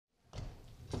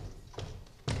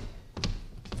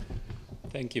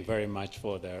Thank you very much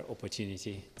for the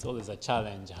opportunity. It's always a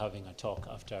challenge having a talk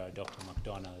after Dr.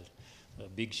 McDonald.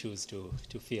 Big shoes to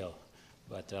fill,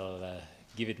 but I'll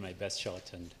give it my best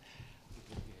shot. And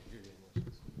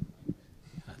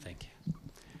thank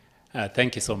you.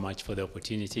 Thank you so much for the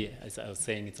opportunity. As I was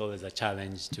saying, it's always a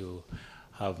challenge to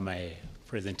have my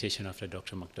presentation after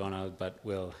Dr. McDonald, but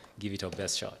we'll give it our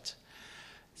best shot.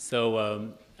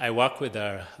 So I work with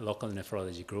our local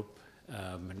nephrology group,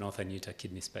 Northern Utah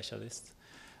Kidney Specialists.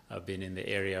 I've been in the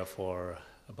area for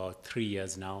about 3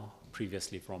 years now,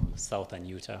 previously from Southern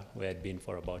Utah, where I'd been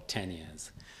for about 10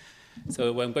 years. So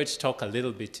I'm going to talk a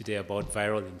little bit today about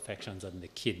viral infections on the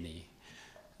kidney.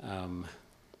 Those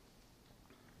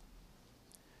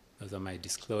are my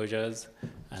disclosures,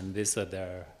 and these are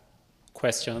the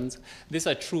questions. These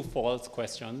are true-false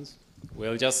questions.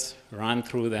 We'll just run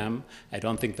through them. I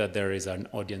don't think that there is an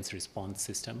audience response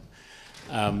system.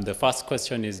 The first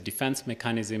question is, defense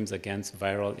mechanisms against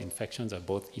viral infections are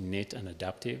both innate and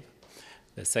adaptive.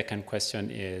 The second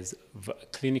question is,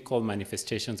 clinical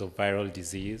manifestations of viral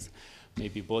disease may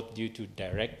be both due to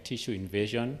direct tissue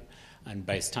invasion and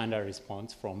bystander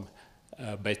response from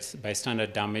bystander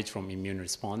damage from immune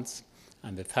response.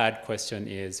 And the third question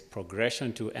is,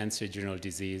 progression to end-stage renal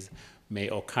disease may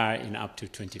occur in up to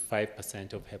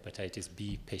 25% of hepatitis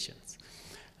B patients.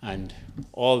 And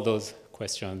all those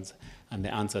questions and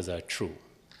the answers are true,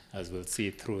 as we'll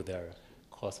see through the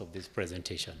course of this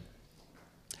presentation.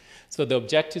 So the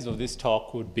objectives of this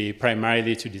talk would be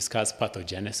primarily to discuss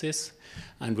pathogenesis,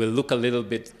 and we'll look a little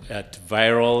bit at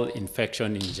viral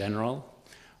infection in general.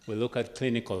 We'll look at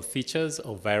clinical features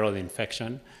of viral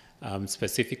infection,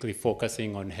 specifically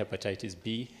focusing on hepatitis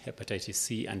B, hepatitis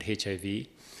C, and HIV.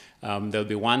 There'll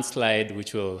be one slide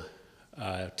which will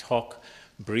talk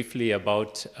briefly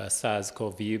about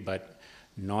SARS-CoV, but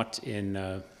not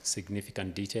in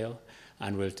significant detail,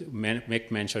 and we'll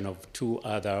make mention of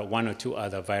one or two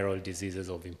other viral diseases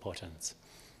of importance.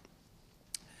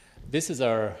 This is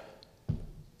our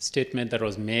statement that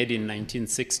was made in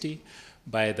 1960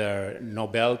 by the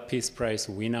Nobel Peace Prize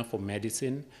winner for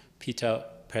medicine, Peter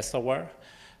Pestawar,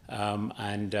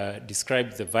 and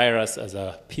described the virus as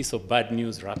a piece of bad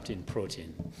news wrapped in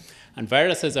protein. And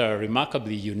viruses are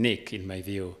remarkably unique, in my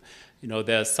view. You know,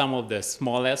 they're some of the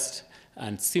smallest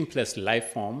and simplest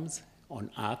life forms on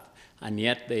Earth, and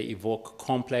yet they evoke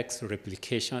complex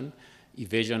replication,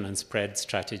 evasion, and spread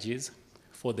strategies.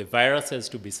 For the viruses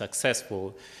to be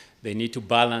successful, they need to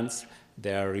balance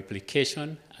their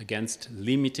replication against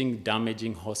limiting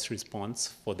damaging host response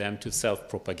for them to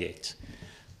self-propagate.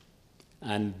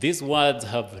 And these words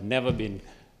have never been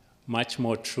much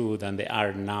more true than they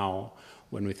are now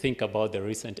when we think about the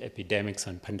recent epidemics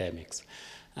and pandemics.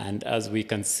 And as we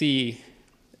can see,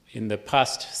 in the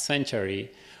past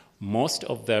century, most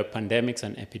of the pandemics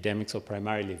and epidemics were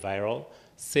primarily viral,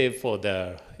 save for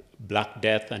the Black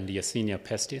Death and Yersinia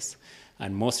pestis,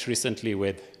 and most recently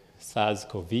with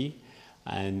SARS-CoV,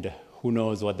 and who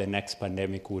knows what the next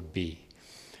pandemic would be.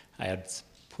 I had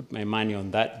put my money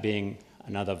on that being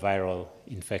another viral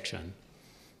infection.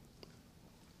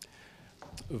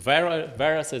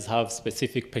 Viruses have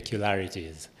specific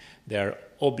peculiarities. They're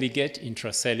obligate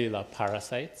intracellular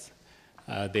parasites.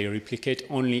 They replicate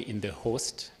only in the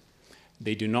host.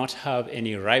 They do not have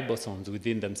any ribosomes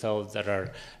within themselves that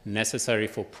are necessary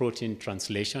for protein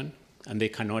translation, and they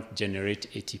cannot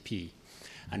generate ATP.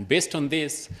 And based on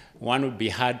this, one would be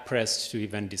hard-pressed to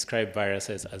even describe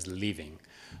viruses as living.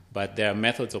 But their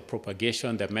methods of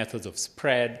propagation, their methods of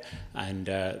spread, and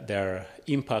their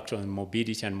impact on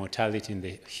morbidity and mortality in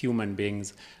the human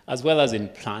beings, as well as in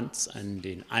plants and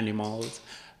in animals,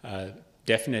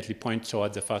 definitely point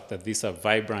towards the fact that these are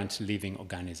vibrant living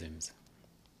organisms.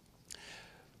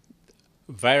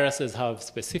 Viruses have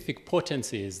specific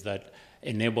potencies that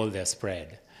enable their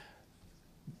spread.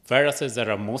 Viruses that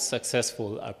are most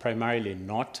successful are primarily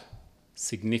not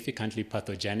significantly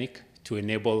pathogenic to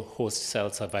enable host cell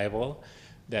survival.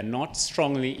 They're not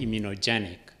strongly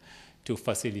immunogenic to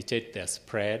facilitate their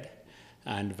spread.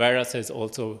 And viruses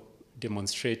also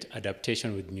demonstrate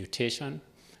adaptation with mutation,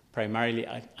 primarily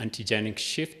antigenic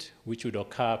shift, which would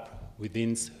occur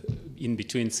in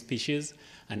between species,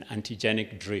 and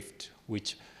antigenic drift,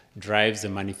 which drives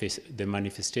the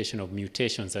manifestation of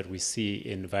mutations that we see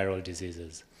in viral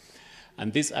diseases.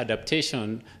 And this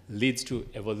adaptation leads to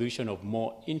evolution of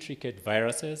more intricate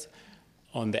viruses.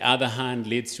 On the other hand,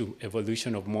 leads to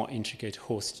evolution of more intricate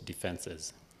host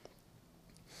defenses.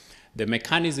 The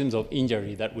mechanisms of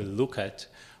injury that we'll look at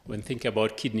when thinking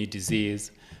about kidney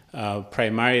disease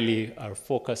primarily are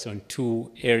focused on two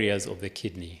areas of the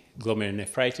kidney,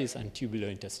 glomerulonephritis and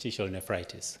tubulointerstitial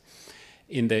nephritis.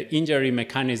 In the injury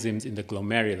mechanisms in the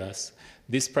glomerulus,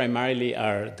 these primarily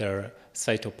are the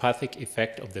cytopathic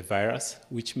effect of the virus,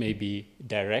 which may be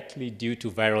directly due to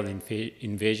viral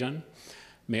invasion,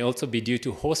 may also be due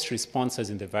to host responses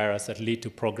in the virus that lead to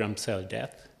programmed cell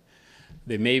death.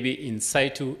 They may be in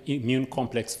situ immune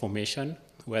complex formation,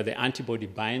 where the antibody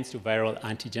binds to viral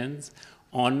antigens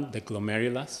on the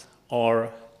glomerulus,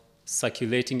 or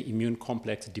circulating immune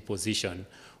complex deposition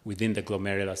within the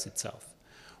glomerulus itself.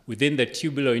 Within the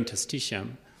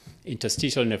tubulointerstitium,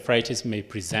 interstitial nephritis may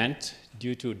present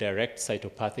due to direct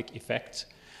cytopathic effect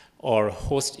or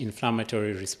host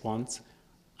inflammatory response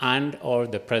and or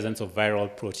the presence of viral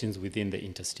proteins within the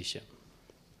interstitium.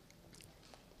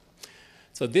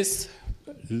 So this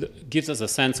gives us a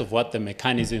sense of what the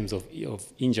mechanisms of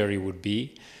injury would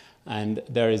be. And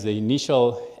there is the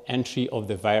initial entry of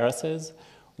the viruses,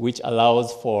 which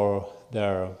allows for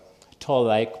their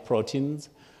toll-like proteins,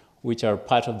 which are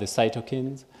part of the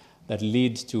cytokines that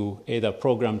lead to either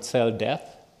programmed cell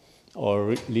death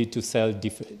or lead to cell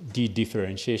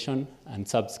de-differentiation and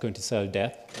subsequent to cell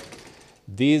death.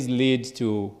 These lead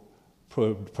to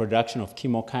production of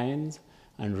chemokines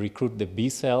and recruit the B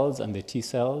cells and the T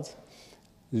cells,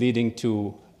 leading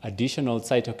to additional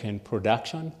cytokine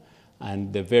production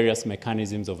and the various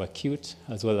mechanisms of acute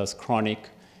as well as chronic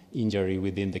injury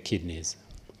within the kidneys.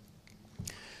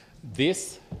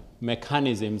 These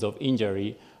mechanisms of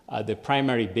injury are the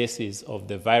primary basis of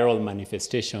the viral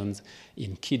manifestations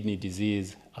in kidney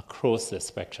disease across the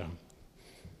spectrum.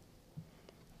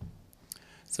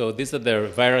 So these are the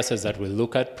viruses that we'll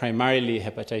look at, primarily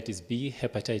hepatitis B,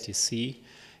 hepatitis C,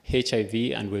 HIV,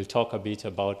 and we'll talk a bit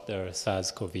about the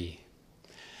SARS-CoV.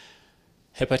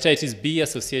 Hepatitis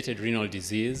B-associated renal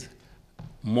disease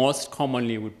most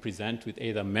commonly would present with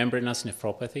either membranous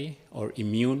nephropathy or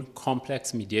immune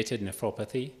complex-mediated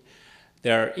nephropathy.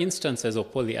 There are instances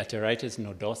of polyarteritis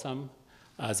nodosum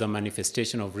as a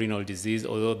manifestation of renal disease,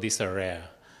 although these are rare.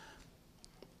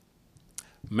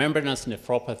 Membranous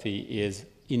nephropathy is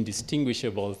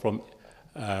indistinguishable from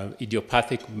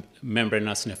idiopathic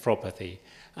membranous nephropathy,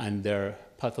 and their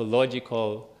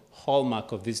pathological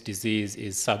hallmark of this disease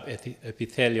is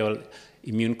subepithelial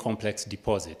immune complex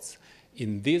deposits.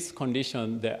 In this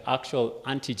condition, the actual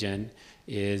antigen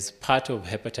is part of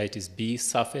hepatitis B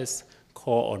surface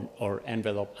core or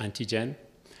envelope antigen.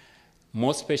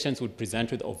 Most patients would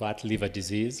present with overt liver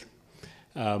disease.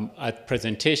 At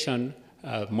presentation,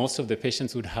 most of the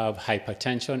patients would have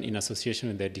hypertension in association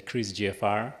with their decreased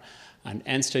GFR, and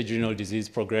end-stage renal disease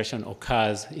progression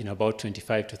occurs in about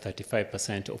 25 to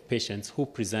 35% of patients who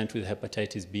present with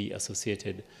hepatitis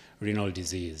B-associated renal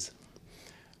disease.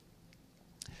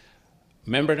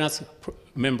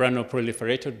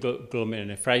 Membranoproliferative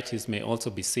glomerulonephritis may also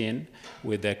be seen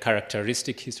with a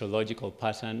characteristic histological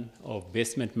pattern of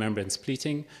basement membrane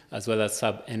splitting as well as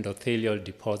subendothelial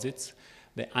deposits.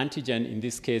 The antigen in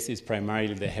this case is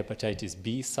primarily the hepatitis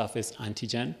B surface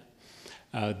antigen.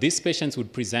 These patients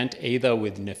would present either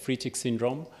with nephritic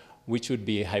syndrome, which would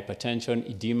be hypertension,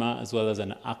 edema, as well as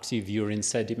an active urine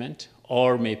sediment,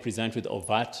 or may present with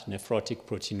overt nephrotic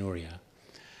proteinuria.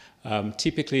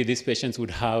 Typically, these patients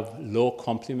would have low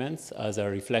complements as a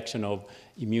reflection of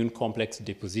immune complex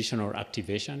deposition or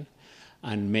activation,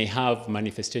 and may have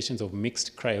manifestations of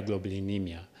mixed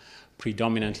cryoglobulinemia,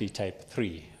 predominantly type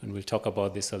 3, and we'll talk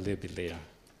about this a little bit later.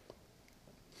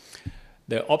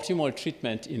 The optimal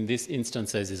treatment in these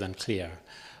instances is unclear,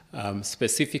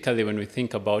 specifically when we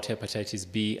think about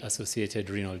hepatitis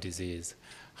B-associated renal disease.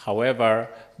 However,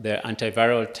 the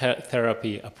antiviral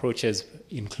therapy approaches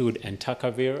include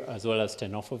entecavir as well as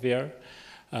tenofovir.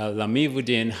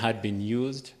 Lamivudine had been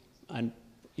used, and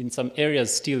in some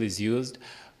areas still is used,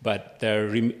 but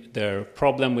the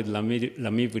problem with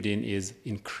lamivudine is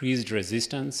increased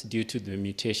resistance due to the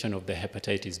mutation of the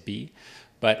hepatitis B,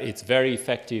 but it's very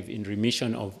effective in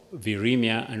remission of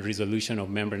viremia and resolution of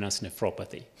membranous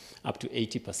nephropathy, up to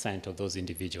 80% of those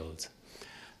individuals.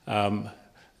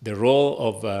 The role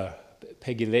of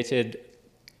pegylated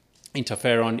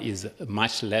interferon is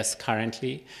much less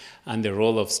currently, and the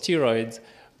role of steroids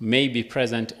may be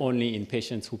present only in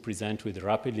patients who present with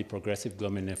rapidly progressive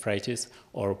glomerulonephritis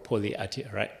or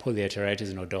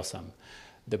polyarteritis nodosum.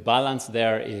 The balance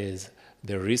there is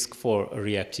the risk for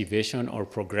reactivation or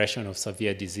progression of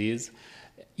severe disease,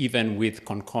 even with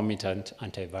concomitant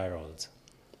antivirals.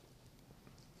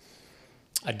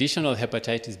 Additional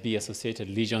hepatitis B-associated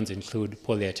lesions include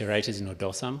polyarteritis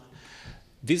nodosum.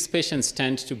 These patients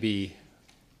tend to be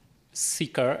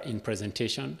sicker in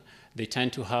presentation. They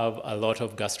tend to have a lot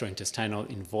of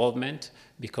gastrointestinal involvement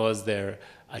because the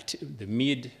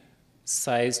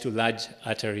size to large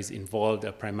arteries involved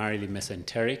are primarily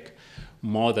mesenteric,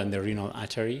 more than the renal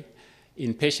artery.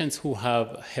 In patients who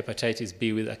have hepatitis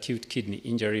B with acute kidney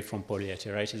injury from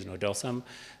polyarteritis nodosum,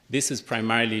 this is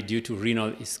primarily due to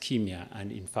renal ischemia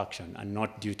and infarction and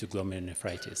not due to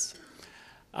glomerulonephritis.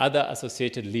 Other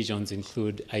associated lesions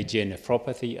include IgA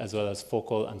nephropathy as well as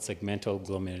focal and segmental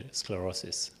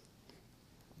glomerulosclerosis.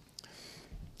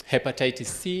 Hepatitis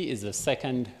C is the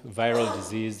second viral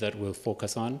disease that we'll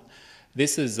focus on.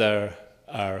 This is a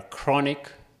chronic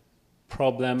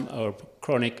problem or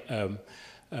chronic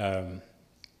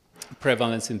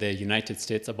prevalence in the United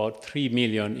States. About 3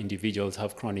 million individuals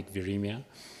have chronic viremia.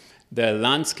 The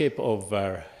landscape of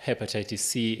hepatitis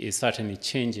C is certainly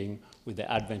changing with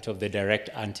the advent of the direct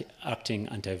acting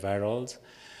antivirals.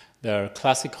 The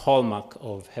classic hallmark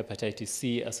of hepatitis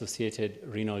C-associated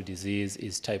renal disease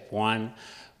is type 1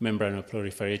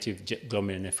 membranoproliferative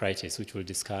glomerulonephritis, which we'll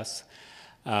discuss.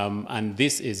 And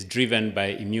this is driven by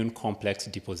immune complex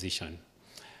deposition.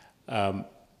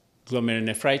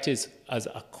 Glomerulonephritis as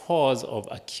a cause of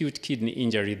acute kidney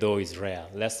injury, though, is rare,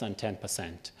 less than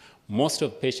 10%. Most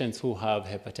of patients who have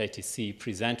hepatitis C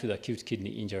present with acute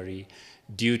kidney injury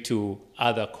due to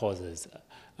other causes,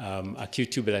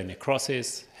 acute tubular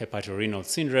necrosis, hepatorenal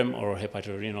syndrome or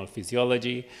hepatorenal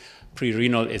physiology,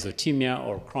 prerenal azotemia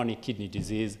or chronic kidney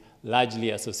disease,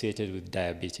 largely associated with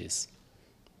diabetes.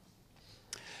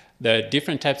 The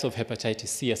different types of hepatitis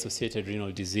C-associated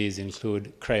renal disease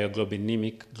include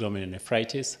cryoglobulinic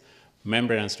glomerulonephritis,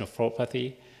 membranous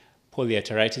nephropathy,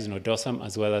 polyarteritis nodosum,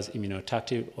 as well as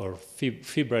immunotactic or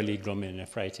febrile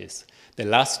glomerulonephritis. The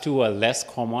last two are less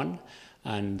common,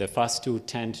 and the first two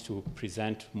tend to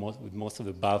present with most of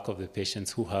the bulk of the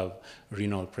patients who have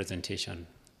renal presentation.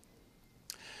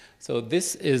 So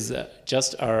this is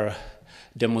just our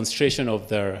demonstration of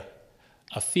the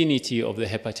affinity of the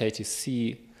hepatitis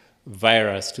C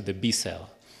virus to the B cell.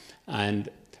 And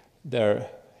the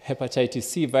hepatitis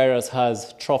C virus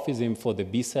has tropism for the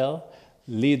B cell,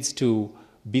 leads to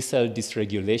B cell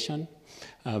dysregulation.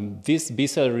 This B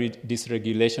cell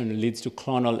dysregulation leads to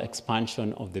clonal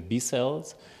expansion of the B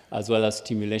cells, as well as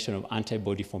stimulation of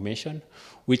antibody formation,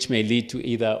 which may lead to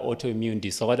either autoimmune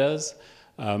disorders,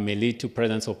 may lead to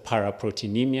presence of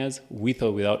paraproteinemias with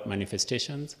or without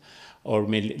manifestations, or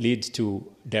may lead to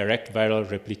direct viral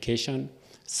replication,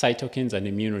 cytokines and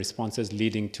immune responses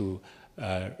leading to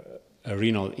a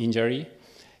renal injury.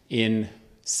 In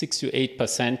 6 to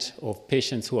 8% of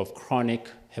patients who have chronic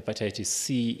hepatitis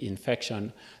C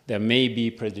infection, there may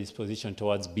be predisposition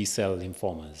towards B-cell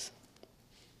lymphomas.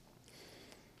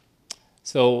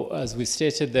 So as we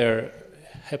stated there,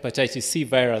 hepatitis C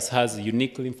virus has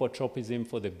unique lymphotropism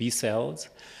for the B cells,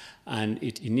 and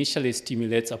it initially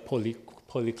stimulates a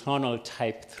polyclonal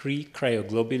type 3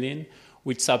 cryoglobulin,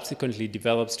 which subsequently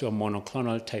develops to a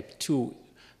monoclonal type 2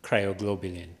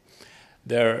 cryoglobulin.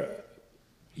 The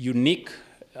unique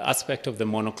aspect of the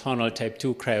monoclonal type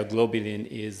 2 cryoglobulin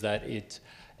is that it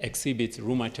exhibits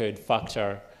rheumatoid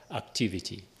factor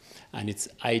activity, and it's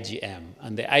IgM.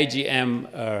 And the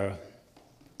IgM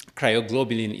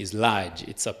cryoglobulin is large.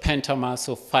 It's a pentamer,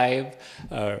 so five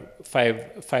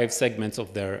segments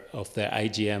of the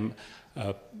IgM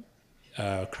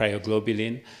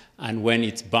cryoglobulin. And when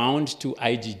it's bound to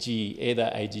IgG, either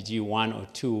IgG1 or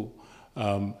 2,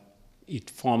 it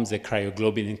forms a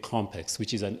cryoglobulin complex,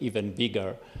 which is an even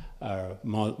bigger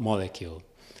molecule.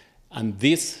 And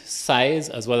this size,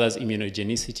 as well as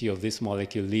immunogenicity of this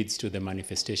molecule, leads to the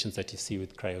manifestations that you see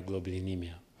with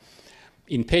cryoglobulinemia.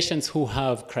 In patients who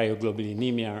have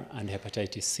cryoglobulinemia and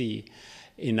hepatitis C,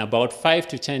 in about 5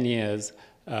 to 10 years,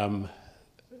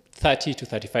 30 to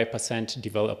 35%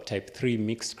 develop type 3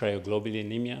 mixed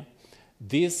cryoglobulinemia.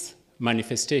 This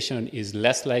manifestation is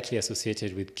less likely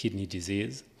associated with kidney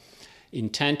disease. In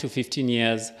 10 to 15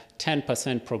 years,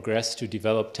 10% progress to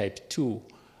develop type 2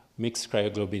 mixed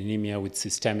cryoglobulinemia with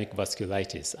systemic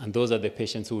vasculitis. And those are the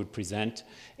patients who would present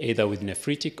either with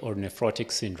nephritic or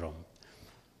nephrotic syndrome.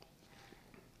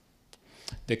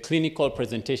 The clinical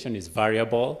presentation is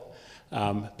variable.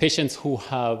 Patients who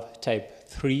have type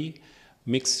 3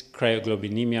 mixed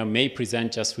cryoglobulinemia may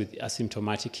present just with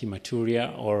asymptomatic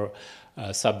hematuria or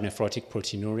subnephrotic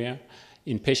proteinuria.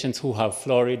 In patients who have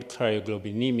florid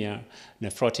cryoglobulinemia,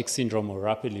 nephrotic syndrome or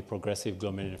rapidly progressive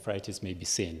glomerulonephritis may be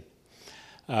seen.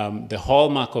 The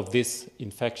hallmark of this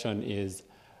infection is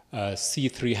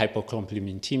C3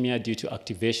 hypocomplementemia due to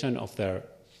activation of the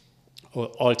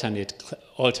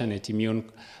alternate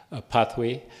immune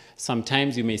pathway.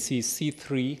 Sometimes you may see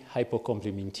C3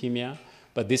 hypocomplementemia,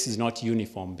 but this is not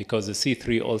uniform because the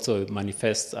C3 also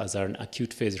manifests as an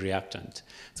acute phase reactant.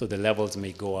 So the levels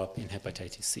may go up in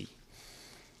hepatitis C.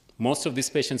 Most of these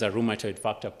patients are rheumatoid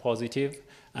factor positive,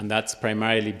 and that's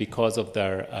primarily because of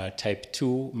their type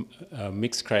 2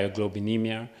 mixed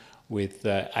cryoglobulinemia with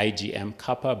IgM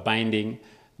kappa binding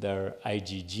their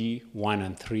IgG 1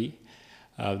 and 3.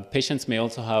 Patients may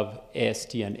also have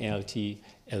AST and ALT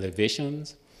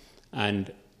elevations,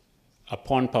 and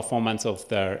upon performance of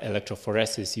their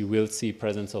electrophoresis, you will see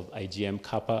presence of IgM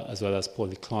kappa as well as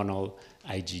polyclonal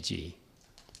IgG.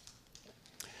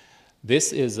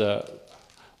 This is a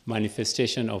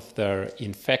manifestation of their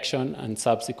infection and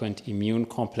subsequent immune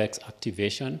complex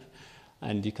activation.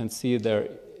 And you can see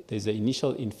there's an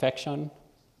initial infection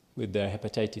with their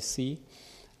hepatitis C,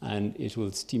 and it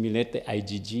will stimulate the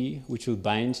IgG, which will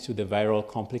bind to the viral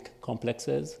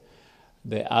complexes.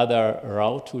 The other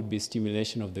route would be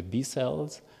stimulation of the B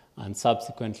cells, and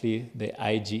subsequently the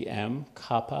IgM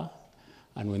kappa.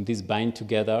 And when these bind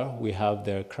together, we have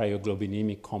their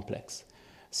cryoglobulinic complex.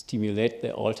 Stimulate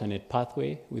the alternate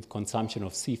pathway with consumption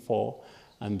of C4,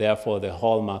 and therefore the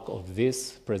hallmark of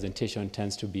this presentation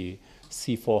tends to be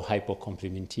C4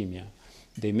 hypocomplementemia.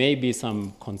 There may be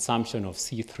some consumption of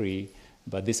C3,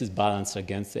 but this is balanced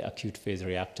against the acute phase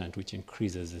reactant, which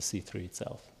increases the C3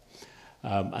 itself.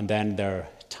 And then the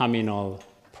terminal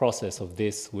process of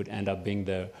this would end up being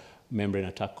the membrane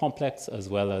attack complex, as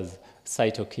well as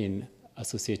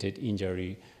cytokine-associated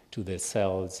injury to the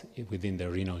cells within the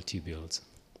renal tubules.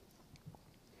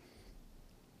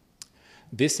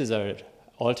 This is an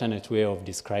alternate way of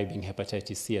describing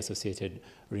hepatitis C-associated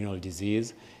renal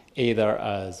disease, either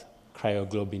as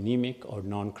cryoglobulinic or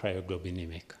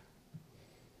non-cryoglobulinic.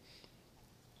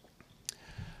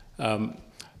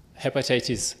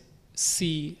 Hepatitis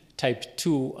C type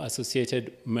 2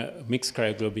 associated mixed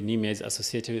cryoglobulinemia is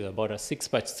associated with about a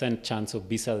 6% chance of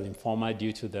B-cell lymphoma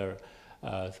due to their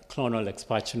clonal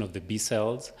expansion of the B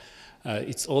cells.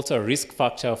 It's also a risk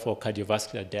factor for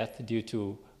cardiovascular death due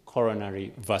to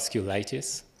coronary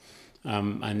vasculitis.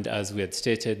 And as we had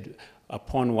stated,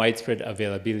 upon widespread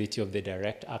availability of the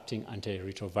direct-acting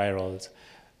antiretrovirals,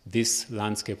 this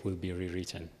landscape will be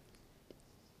rewritten.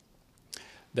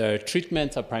 The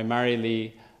treatments are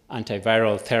primarily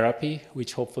antiviral therapy,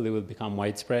 which hopefully will become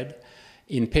widespread.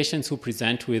 In patients who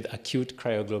present with acute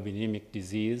cryoglobulinic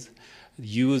disease,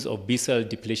 use of B-cell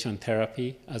depletion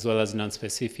therapy, as well as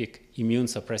nonspecific immune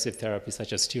suppressive therapy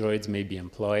such as steroids may be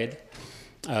employed.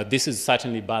 This is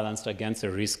certainly balanced against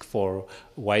the risk for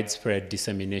widespread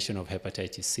dissemination of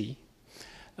hepatitis C.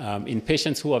 In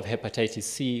patients who have hepatitis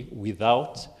C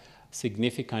without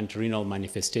significant renal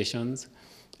manifestations,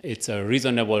 it's a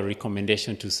reasonable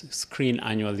recommendation to screen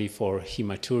annually for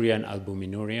hematuria and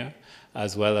albuminuria,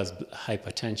 as well as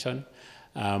hypertension,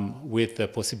 with the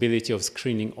possibility of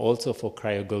screening also for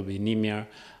cryoglobulinemia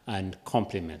and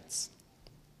complements.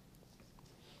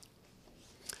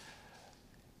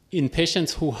 In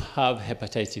patients who have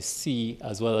hepatitis C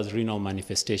as well as renal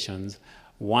manifestations,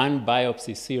 one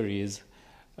biopsy series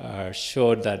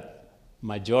showed that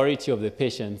majority of the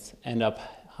patients end up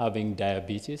having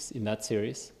diabetes in that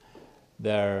series.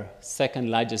 Their second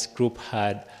largest group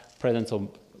had presence of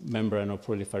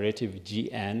membranoproliferative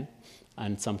GN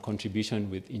and some contribution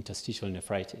with interstitial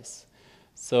nephritis.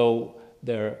 So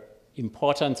the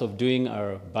importance of doing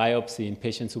a biopsy in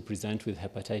patients who present with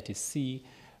hepatitis C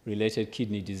related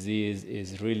kidney disease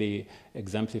is really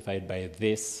exemplified by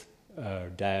this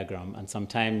diagram. And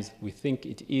sometimes we think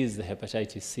it is the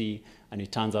hepatitis C, and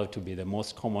it turns out to be the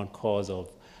most common cause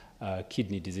of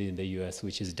kidney disease in the US,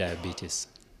 which is diabetes.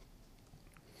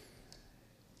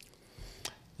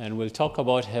 And we'll talk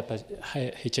about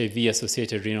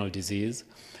HIV-associated renal disease.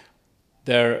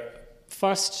 Their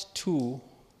first two,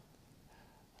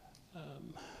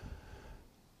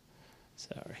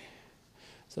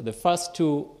 So the first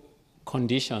two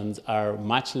conditions are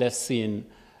much less seen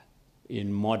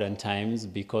in modern times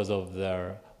because of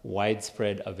their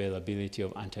widespread availability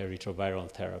of antiretroviral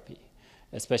therapy.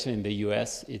 Especially in the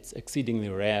US, it's exceedingly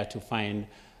rare to find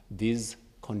these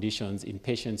conditions in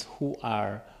patients who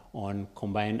are on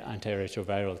combined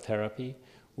antiretroviral therapy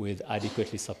with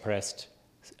adequately suppressed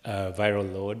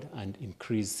viral load and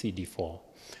increased CD4.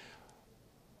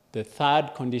 The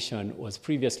third condition was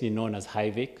previously known as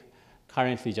HIVIC,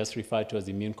 currently just referred to as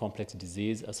immune complex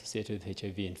disease associated with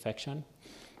HIV infection,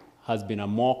 has been a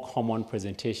more common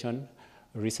presentation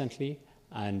recently,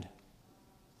 and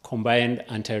combined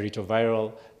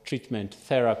antiretroviral treatment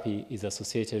therapy is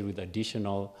associated with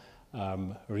additional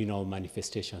renal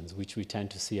manifestations, which we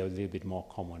tend to see a little bit more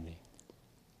commonly.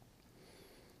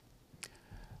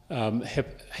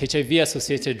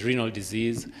 HIV-associated renal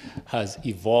disease has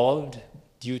evolved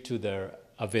due to the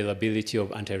availability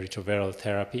of antiretroviral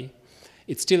therapy.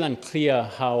 It's still unclear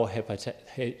how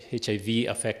HIV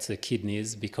affects the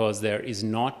kidneys because there is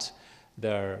not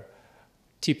the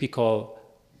typical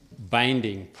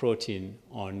binding protein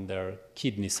on their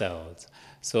kidney cells.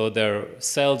 So their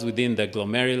cells within the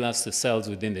glomerulus, the cells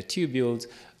within the tubules,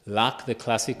 lack the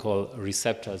classical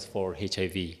receptors for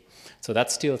HIV. So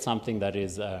that's still something that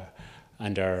is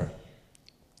under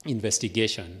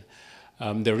investigation.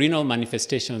 The renal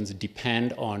manifestations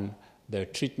depend on the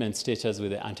treatment status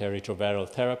with the antiretroviral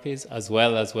therapies, as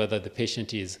well as whether the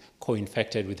patient is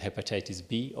co-infected with hepatitis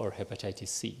B or hepatitis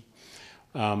C.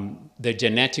 The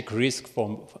genetic risk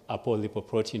from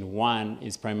apolipoprotein 1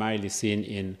 is primarily seen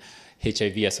in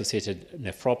HIV-associated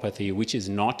nephropathy, which is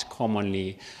not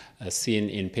commonly seen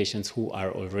in patients who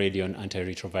are already on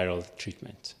antiretroviral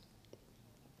treatment.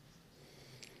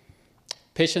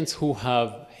 Patients who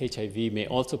have HIV may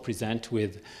also present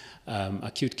with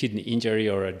acute kidney injury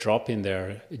or a drop in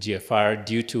their GFR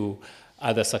due to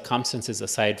other circumstances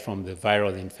aside from the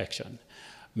viral infection.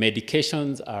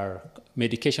 Medication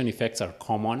effects are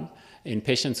common. In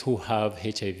patients who have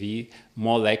HIV,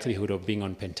 more likelihood of being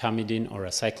on pentamidine or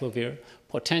acyclovir,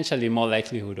 potentially more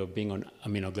likelihood of being on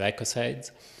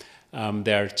aminoglycosides.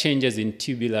 There are changes in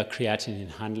tubular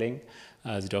creatinine handling,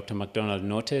 as Dr. McDonald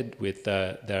noted, with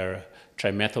their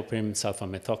trimethoprim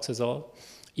sulfamethoxazole.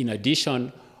 In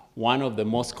addition, one of the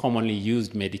most commonly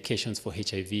used medications for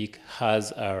HIV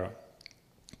has a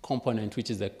component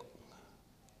which is the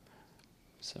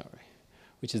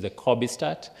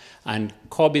corbistat, and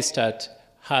corbistat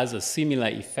has a similar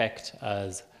effect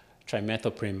as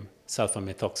trimethoprim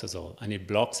sulfamethoxazole, and it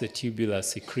blocks the tubular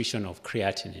secretion of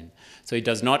creatinine. So it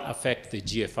does not affect the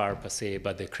GFR per se,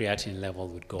 but the creatinine level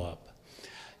would go up.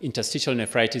 Interstitial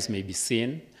nephritis may be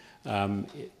seen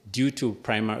due to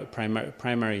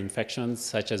primary infections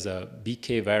such as a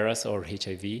BK virus or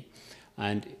HIV,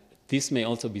 and this may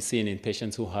also be seen in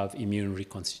patients who have immune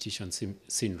reconstitution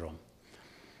syndrome.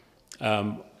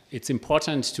 It's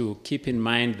important to keep in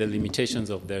mind the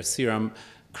limitations of their serum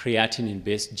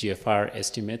creatinine-based GFR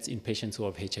estimates in patients who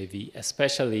have HIV,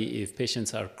 especially if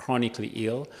patients are chronically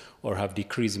ill or have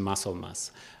decreased muscle mass,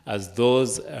 as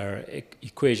those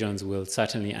equations will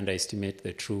certainly underestimate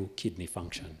the true kidney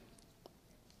function.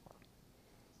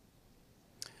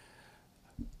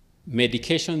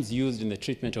 Medications used in the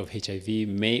treatment of HIV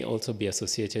may also be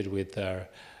associated with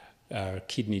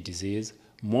kidney disease.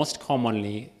 Most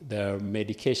commonly, the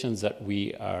medications that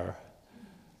we are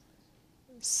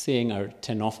seeing are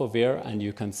tenofovir, and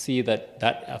you can see that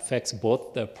that affects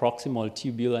both the proximal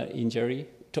tubular injury,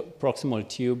 proximal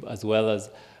tube, as well as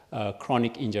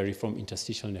chronic injury from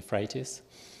interstitial nephritis.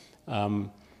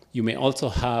 You may also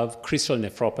have crystal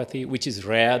nephropathy, which is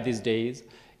rare these days.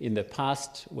 In the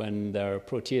past, when the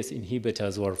protease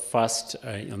inhibitors were first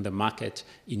on the market,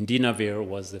 indinavir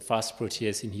was the first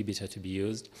protease inhibitor to be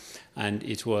used, and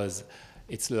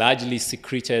it's largely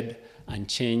secreted and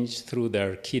changed through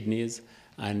their kidneys,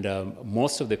 and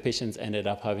most of the patients ended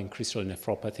up having crystal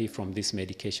nephropathy from this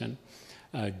medication.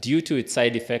 Due to its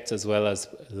side effects as well as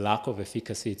lack of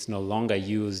efficacy, it's no longer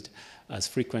used as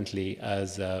frequently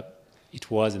as it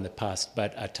was in the past,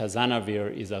 but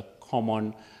atazanavir is a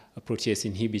common protease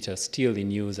inhibitor still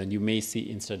in use, and you may see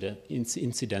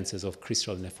incidences of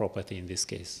crystal nephropathy in this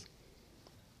case.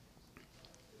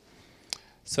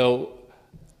 So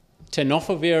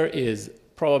tenofovir is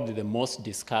probably the most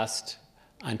discussed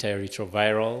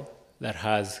antiretroviral that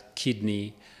has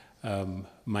kidney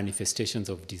manifestations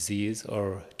of disease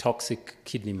or toxic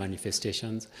kidney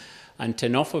manifestations. And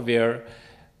tenofovir,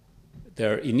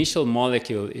 their initial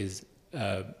molecule is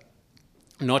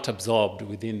not absorbed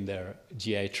within their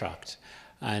GI tract.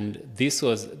 And this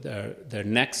was the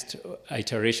next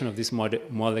iteration of this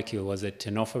molecule was a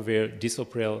tenofovir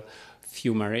disopril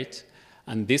fumarate.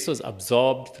 And this was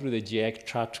absorbed through the GI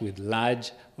tract with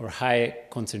large or high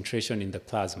concentration in the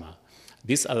plasma.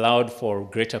 This allowed for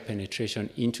greater penetration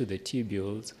into the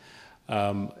tubules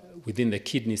within the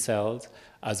kidney cells,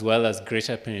 as well as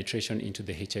greater penetration into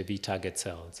the HIV target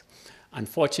cells.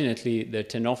 Unfortunately, the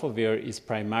tenofovir is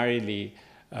primarily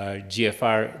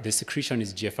GFR, the secretion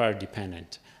is GFR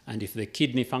dependent. And if the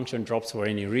kidney function drops for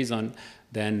any reason,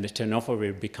 then the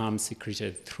tenofovir becomes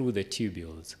secreted through the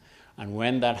tubules. And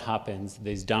when that happens,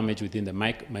 there's damage within the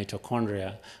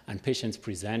mitochondria, and patients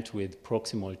present with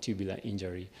proximal tubular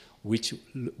injury, which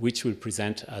will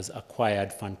present as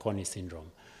acquired Fanconi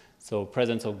syndrome. So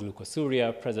presence of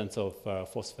glucosuria, presence of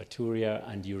phosphaturia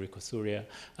and uricosuriA,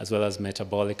 as well as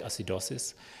metabolic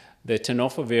acidosis. The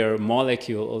tenofovir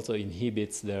molecule also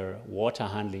inhibits their water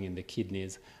handling in the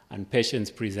kidneys, and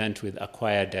patients present with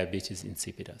acquired diabetes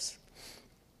insipidus.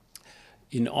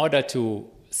 In order to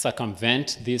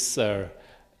circumvent this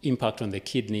impact on the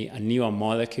kidney, a newer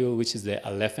molecule, which is the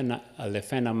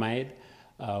alefenamide,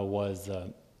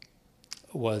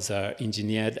 was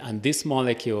engineered, and this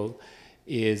molecule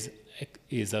is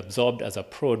absorbed as a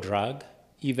prodrug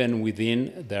even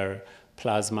within their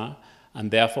plasma, and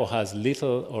therefore has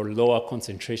little or lower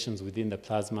concentrations within the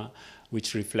plasma,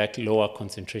 which reflect lower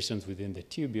concentrations within the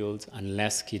tubules and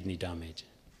less kidney damage.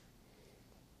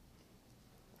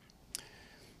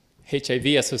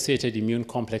 HIV-associated immune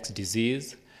complex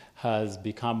disease has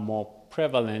become more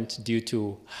prevalent due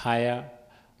to higher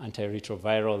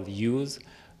antiretroviral use,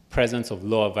 presence of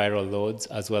lower viral loads,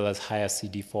 as well as higher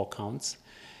CD4 counts.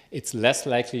 It's less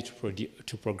likely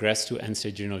to progress to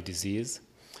end-stage renal disease.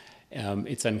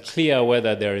 It's unclear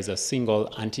whether there is a single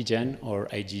antigen or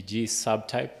IgG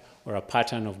subtype or a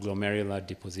pattern of glomerular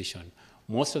deposition.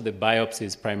 Most of the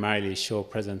biopsies primarily show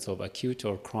presence of acute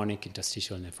or chronic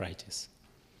interstitial nephritis.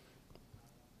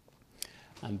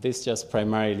 And this just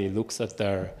primarily looks at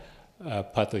their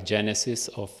pathogenesis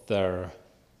of their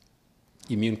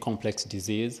immune complex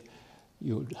disease.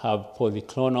 You have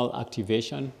polyclonal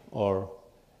activation or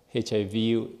HIV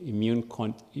immune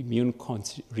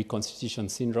reconstitution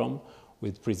syndrome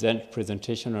with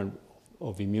presentation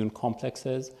of immune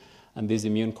complexes, and these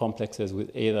immune complexes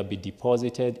would either be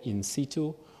deposited in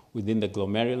situ within the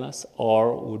glomerulus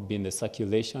or would be in the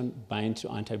circulation, bind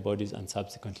to antibodies, and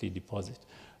subsequently deposit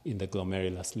in the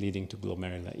glomerulus, leading to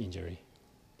glomerular injury.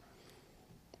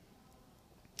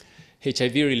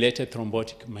 HIV-related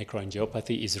thrombotic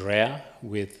microangiopathy is rare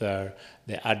with the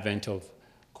advent of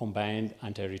combined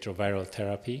antiretroviral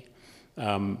therapy.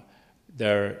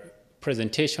 Their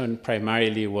presentation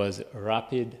primarily was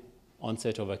rapid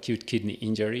onset of acute kidney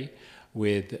injury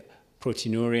with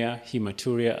proteinuria,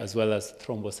 hematuria, as well as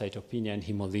thrombocytopenia and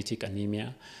hemolytic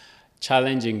anemia.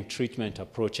 Challenging treatment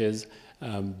approaches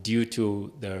due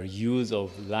to their use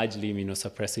of largely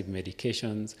immunosuppressive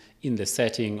medications in the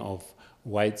setting of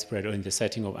widespread or in the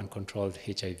setting of uncontrolled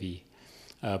HIV.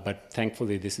 But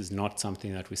thankfully, this is not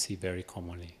something that we see very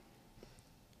commonly.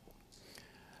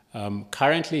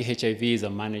 Currently, HIV is a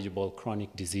manageable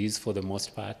chronic disease for the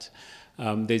most part.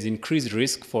 There's increased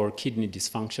risk for kidney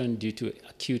dysfunction due to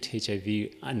acute HIV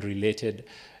and related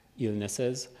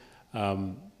illnesses,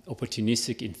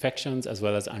 opportunistic infections, as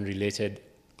well as unrelated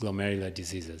glomerular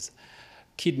diseases.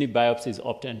 Kidney biopsy is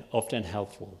often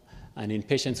helpful, and in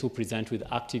patients who present with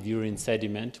active urine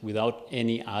sediment without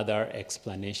any other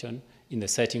explanation in the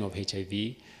setting of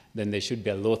HIV, then there should be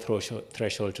a low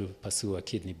threshold to pursue a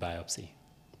kidney biopsy.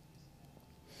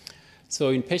 So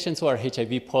in patients who are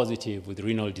HIV positive with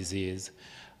renal disease,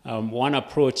 one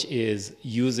approach is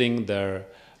using their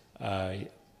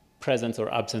presence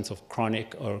or absence of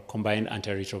chronic or combined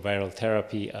antiretroviral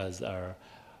therapy as our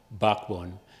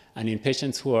backbone. And in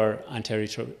patients who are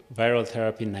antiretroviral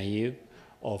therapy naive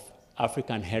of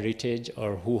African heritage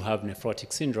or who have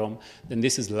nephrotic syndrome, then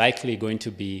this is likely going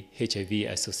to be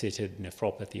HIV-associated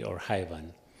nephropathy or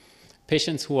HIVAN.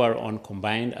 Patients who are on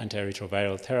combined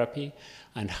antiretroviral therapy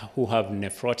and who have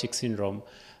nephrotic syndrome,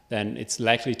 then it's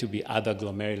likely to be other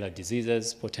glomerular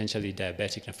diseases, potentially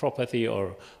diabetic nephropathy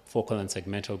or focal and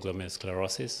segmental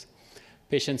glomerulosclerosis.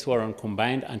 Patients who are on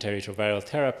combined antiretroviral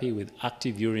therapy with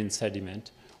active urine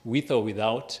sediment, with or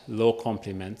without low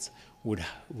complements, would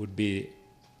be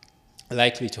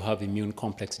likely to have immune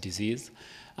complex disease.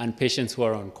 And patients who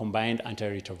are on combined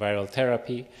antiretroviral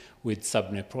therapy with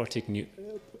subnephrotic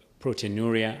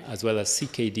proteinuria, as well as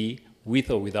CKD, with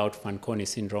or without Fanconi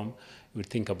syndrome, would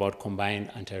think about combined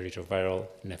antiretroviral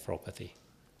nephropathy.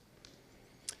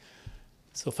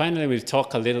 So finally, we'll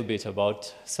talk a little bit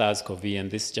about SARS-CoV, and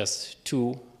this is just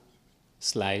 2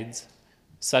 slides.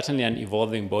 Certainly an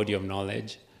evolving body of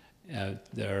knowledge.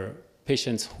 There are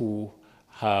patients who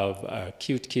have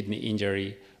acute kidney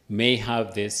injury may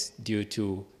have this due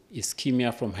to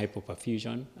ischemia from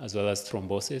hypoperfusion, as well as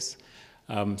thrombosis.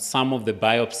 Some of the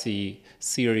biopsy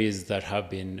series that have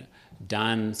been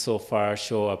done so far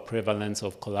show a prevalence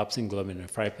of collapsing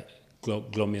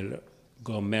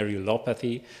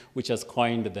glomerulopathy, which has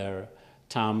coined their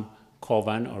term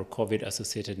COVAN, or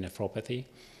COVID-associated nephropathy.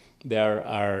 There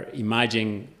are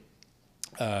emerging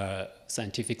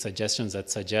scientific suggestions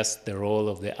that suggest the role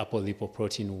of the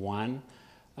apolipoprotein 1,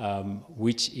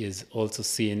 which is also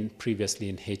seen previously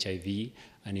in HIV,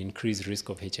 an increased risk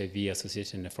of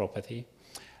HIV-associated nephropathy.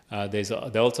 There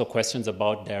are also questions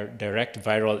about their direct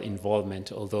viral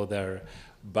involvement, although their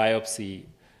biopsy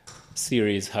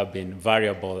series have been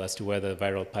variable as to whether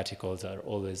viral particles are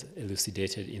always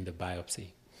elucidated in the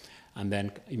biopsy. And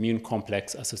then immune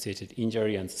complex associated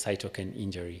injury and cytokine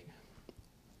injury.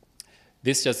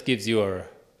 This just gives you a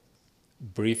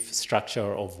brief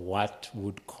structure of what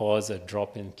would cause a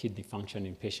drop in kidney function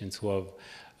in patients who have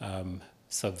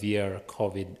severe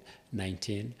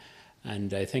COVID-19.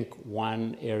 And I think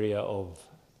one area of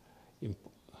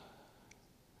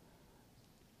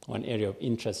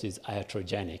interest is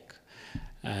iatrogenic.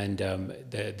 And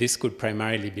this could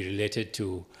primarily be related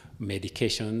to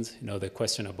medications. You know, the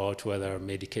question about whether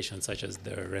medications such as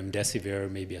the remdesivir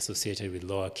may be associated with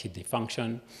lower kidney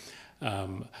function,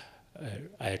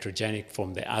 iatrogenic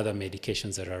from the other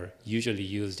medications that are usually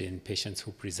used in patients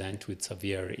who present with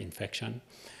severe infection.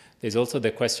 There's also the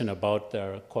question about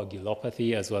their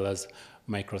coagulopathy as well as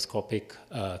microscopic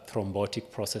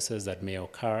thrombotic processes that may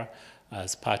occur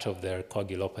as part of their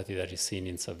coagulopathy that is seen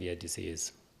in severe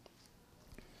disease.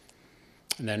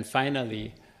 And then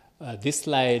finally, this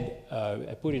slide,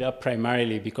 I put it up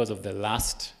primarily because of the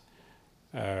last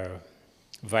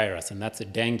virus, and that's a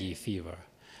dengue fever.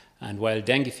 And while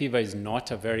dengue fever is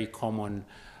not a very common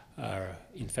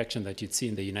infection that you'd see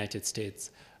in the United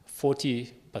States,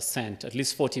 40%, at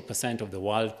least 40% of the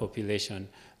world population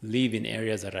live in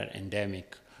areas that are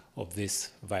endemic of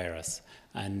this virus.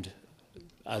 And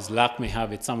as luck may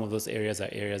have it, some of those areas are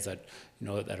areas that, you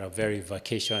know, that are very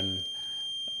vacation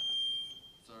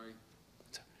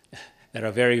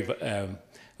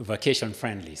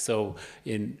friendly. So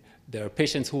there are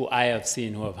patients who I have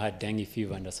seen who have had dengue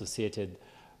fever and associated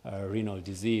renal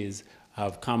disease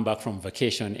have come back from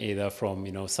vacation, either from,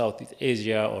 you know, Southeast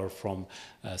Asia or from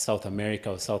South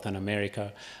America or Southern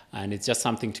America. And it's just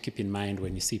something to keep in mind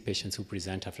when you see patients who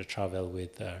present after travel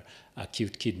with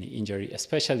acute kidney injury,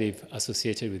 especially if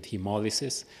associated with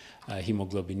hemolysis,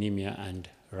 hemoglobinemia, and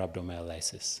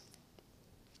rhabdomyolysis.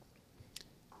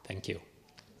 Thank you.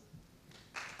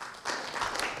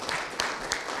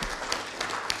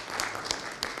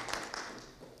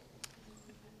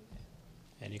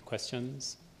 Any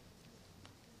questions?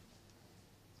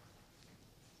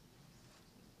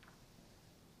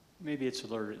 Maybe it's a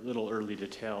little early to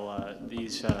tell.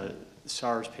 These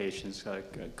SARS patients,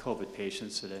 COVID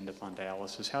patients that end up on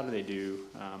dialysis, how do they do?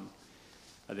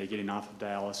 Are they getting off of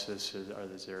dialysis?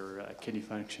 Is their kidney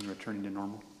function returning to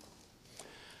normal?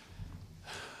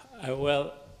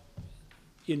 Well,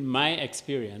 in my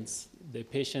experience, the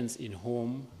patients in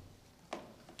whom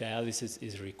dialysis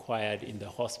is required in the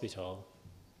hospital,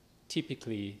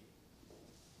 typically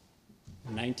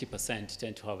 90%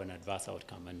 tend to have an adverse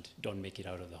outcome and don't make it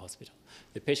out of the hospital.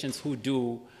 The patients who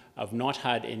do, I've not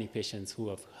had any patients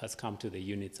who has come to the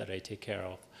units that I take care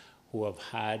of who have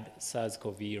had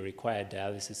SARS-CoV, required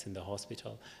dialysis in the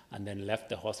hospital, and then left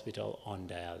the hospital on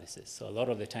dialysis. So a lot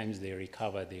of the times they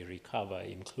recover,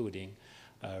 including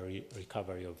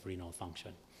recovery of renal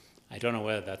function. I don't know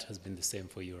whether that has been the same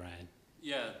for you, Ryan.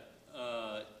 Yeah,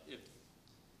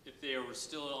 if they were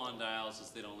still on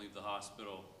dialysis, they don't leave the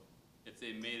hospital. If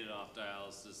they made it off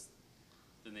dialysis,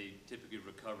 then they typically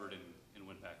recovered and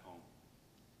went back home.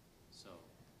 So,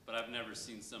 but I've never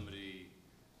seen somebody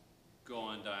go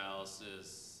on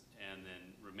dialysis and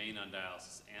then remain on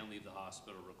dialysis and leave the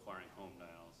hospital requiring home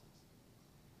dialysis.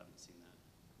 I haven't seen that.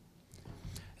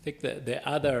 I think the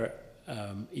other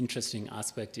interesting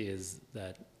aspect is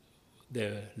that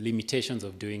the limitations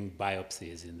of doing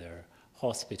biopsies in their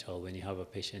hospital when you have a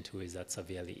patient who is that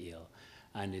severely ill.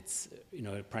 And it's, you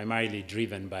know, primarily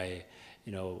driven by,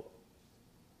 you know,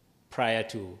 prior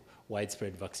to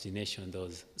widespread vaccination,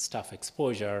 those staph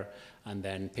exposure, and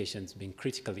then patients being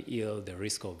critically ill, the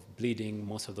risk of bleeding.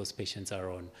 Most of those patients are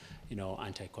on, you know,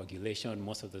 anticoagulation.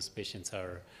 Most of those patients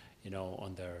are, you know,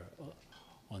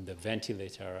 on the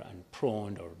ventilator and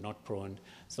prone or not prone.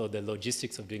 So the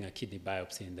logistics of doing a kidney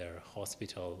biopsy in their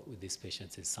hospital with these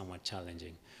patients is somewhat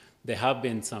challenging. There have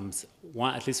been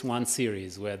at least one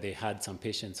series where they had some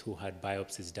patients who had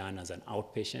biopsies done as an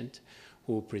outpatient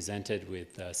who presented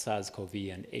with SARS-CoV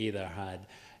and either had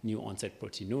new onset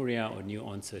proteinuria or new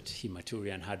onset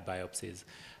hematuria and had biopsies.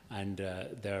 And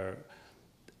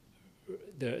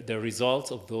the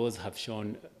results of those have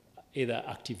shown either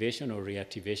activation or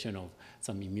reactivation of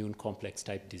some immune complex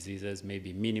type diseases,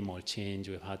 maybe minimal change.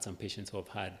 We've had some patients who have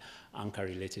had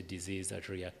ANCA-related disease that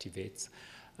reactivates.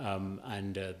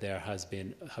 There have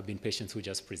been patients who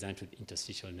just present with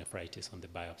interstitial nephritis on the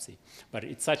biopsy. But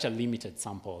it's such a limited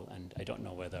sample, and I don't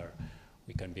know whether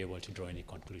we can be able to draw any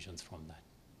conclusions from that.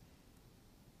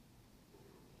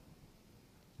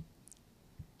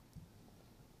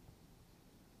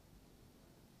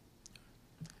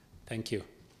 Thank you.